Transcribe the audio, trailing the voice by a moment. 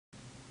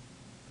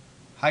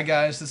Hi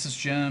guys, this is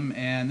Jim,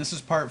 and this is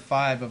part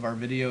 5 of our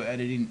video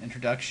editing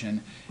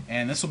introduction,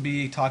 and this will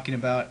be talking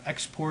about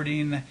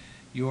exporting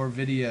your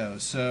video.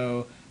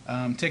 So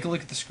take a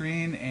look at the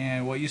screen,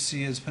 and what you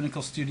see is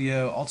Pinnacle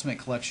Studio Ultimate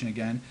Collection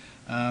again.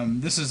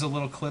 This is a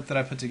little clip that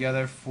I put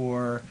together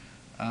for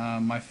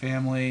my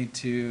family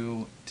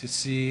to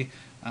see.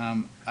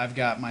 I've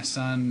got my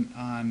son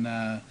on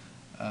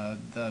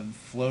the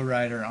flow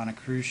rider on a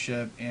cruise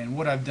ship, and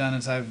what I've done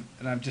is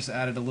I've just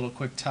added a little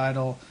quick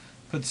title,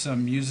 put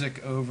some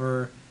music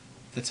over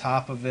the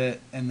top of it,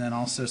 and then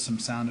also some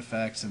sound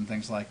effects and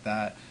things like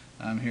that.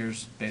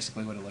 Here's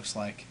basically what it looks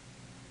like.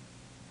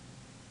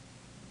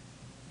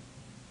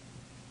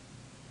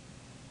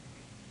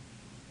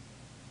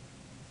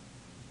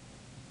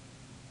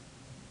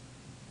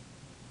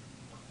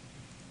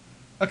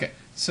 Okay,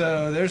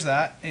 so there's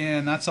that,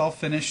 and that's all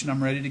finished and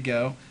I'm ready to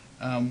go.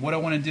 What I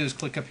want to do is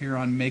click up here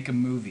on Make a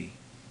Movie.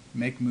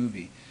 Make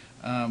Movie.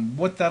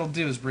 What that'll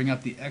do is bring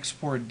up the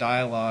export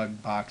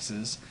dialog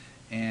boxes,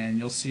 and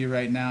you'll see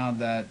right now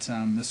that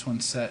this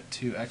one's set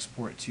to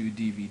export to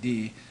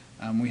DVD.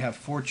 We have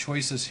 4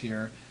 choices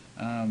here.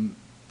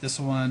 This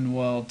one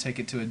will take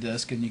it to a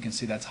disk, and you can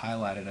see that's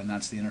highlighted, and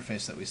that's the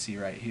interface that we see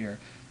right here.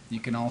 You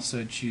can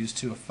also choose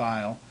to a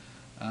file,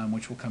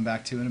 which we'll come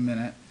back to in a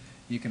minute.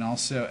 You can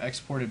also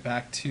export it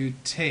back to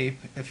tape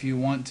if you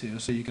want to,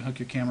 so you can hook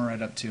your camera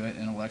right up to it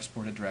and it'll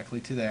export it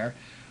directly to there.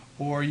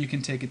 Or you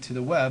can take it to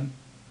the web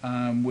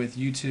with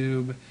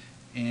YouTube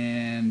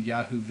and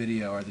Yahoo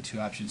Video are the 2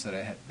 options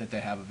that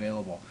they have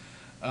available.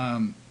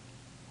 I'm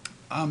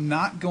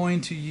not going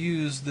to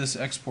use this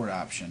export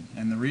option,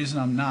 and the reason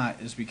I'm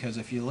not is because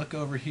if you look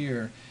over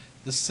here,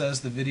 this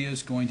says the video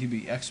is going to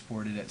be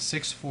exported at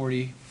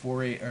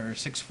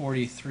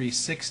 640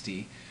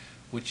 360,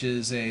 which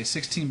is a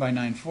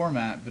 16:9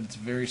 format, but it's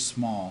very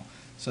small.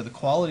 So the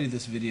quality of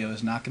this video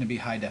is not going to be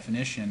high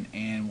definition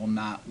and will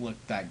not look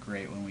that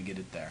great when we get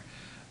it there.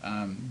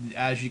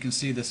 As you can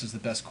see, this is the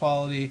best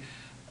quality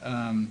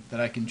that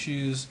I can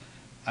choose.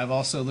 I've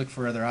also looked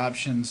for other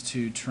options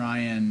to try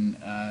and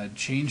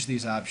change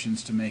these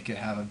options to make it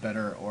have a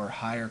better or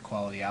higher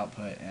quality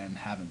output, and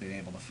haven't been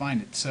able to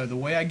find it. So the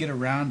way I get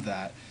around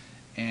that,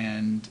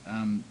 and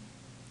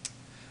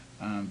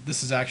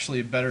this is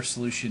actually a better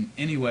solution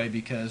anyway,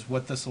 because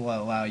what this will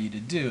allow you to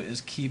do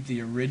is keep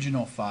the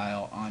original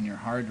file on your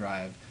hard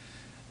drive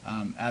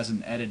as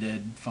an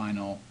edited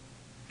final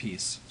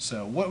piece.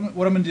 So what I'm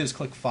going to do is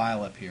click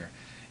File up here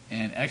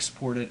and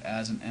export it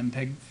as an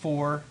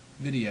MPEG-4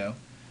 video.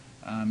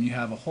 You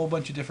have a whole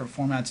bunch of different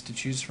formats to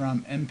choose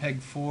from.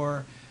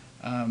 MPEG-4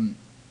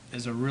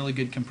 is a really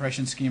good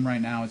compression scheme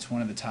right now. It's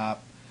one of the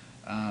top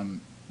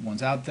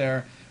ones out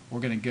there.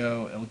 We're going to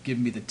go, it'll give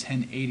me the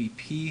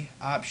 1080p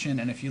option,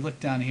 and if you look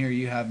down here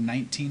you have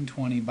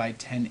 1920 by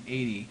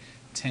 1080.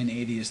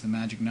 1080 is the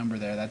magic number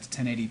there. That's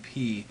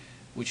 1080p,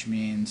 which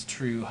means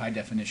true high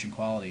definition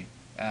quality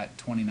at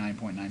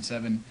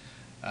 29.97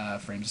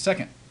 frames a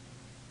second.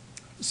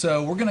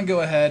 So we're going to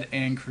go ahead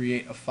and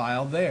create a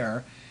file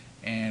there,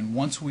 and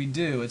once we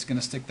do, it's going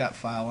to stick that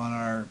file on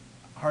our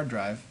hard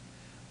drive.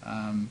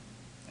 And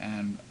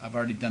I've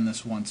already done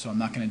this once, so I'm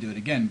not going to do it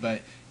again,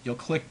 but you'll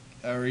click,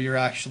 or you're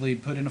actually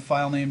put in a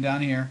file name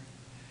down here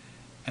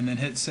and then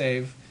hit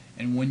save,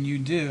 and when you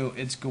do,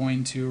 it's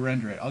going to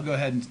render it. I'll go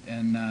ahead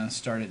and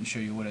start it and show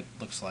you what it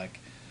looks like.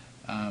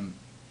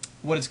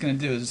 What it's going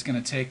to do is it's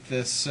going to take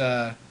this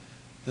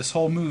this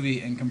whole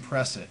movie and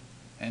compress it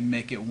and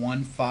make it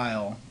one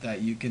file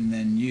that you can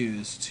then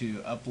use to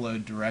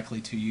upload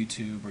directly to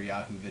YouTube or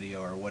Yahoo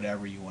Video or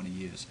whatever you want to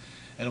use.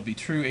 It'll be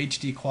true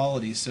HD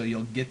quality, so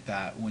you'll get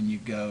that when you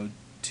go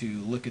to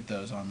look at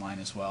those online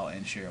as well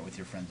and share it with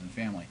your friends and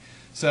family.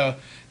 So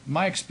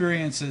my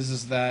experience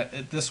is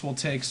that this will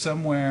take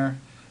somewhere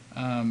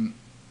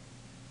between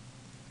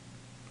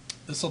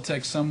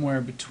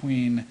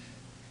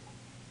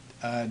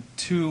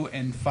 2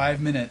 and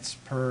 5 minutes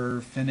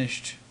per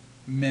finished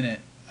minute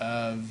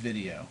of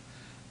video.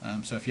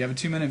 So if you have a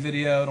 2-minute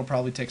video, it'll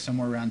probably take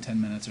somewhere around 10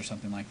 minutes or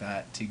something like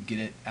that to get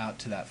it out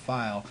to that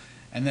file.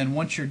 And then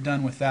once you're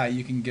done with that,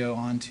 you can go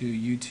onto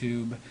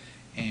YouTube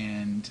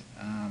and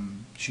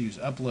choose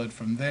upload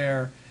from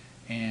there,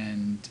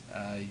 and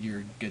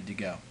you're good to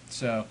go.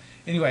 So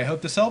anyway, I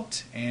hope this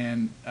helped,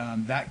 and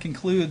that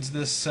concludes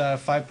this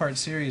 5-part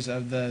series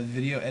of the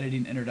video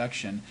editing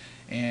introduction.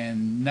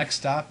 And next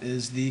stop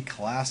is the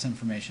class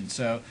information.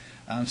 So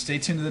stay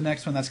tuned to the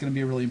next one. That's going to be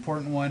a really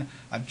important one.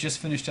 I've just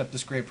finished up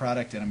this great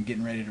product and I'm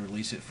getting ready to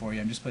release it for you.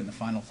 I'm just putting the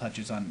final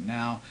touches on it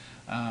now.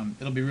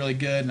 It'll be really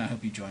good, and I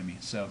hope you join me.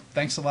 So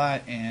thanks a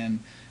lot, and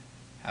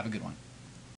have a good one.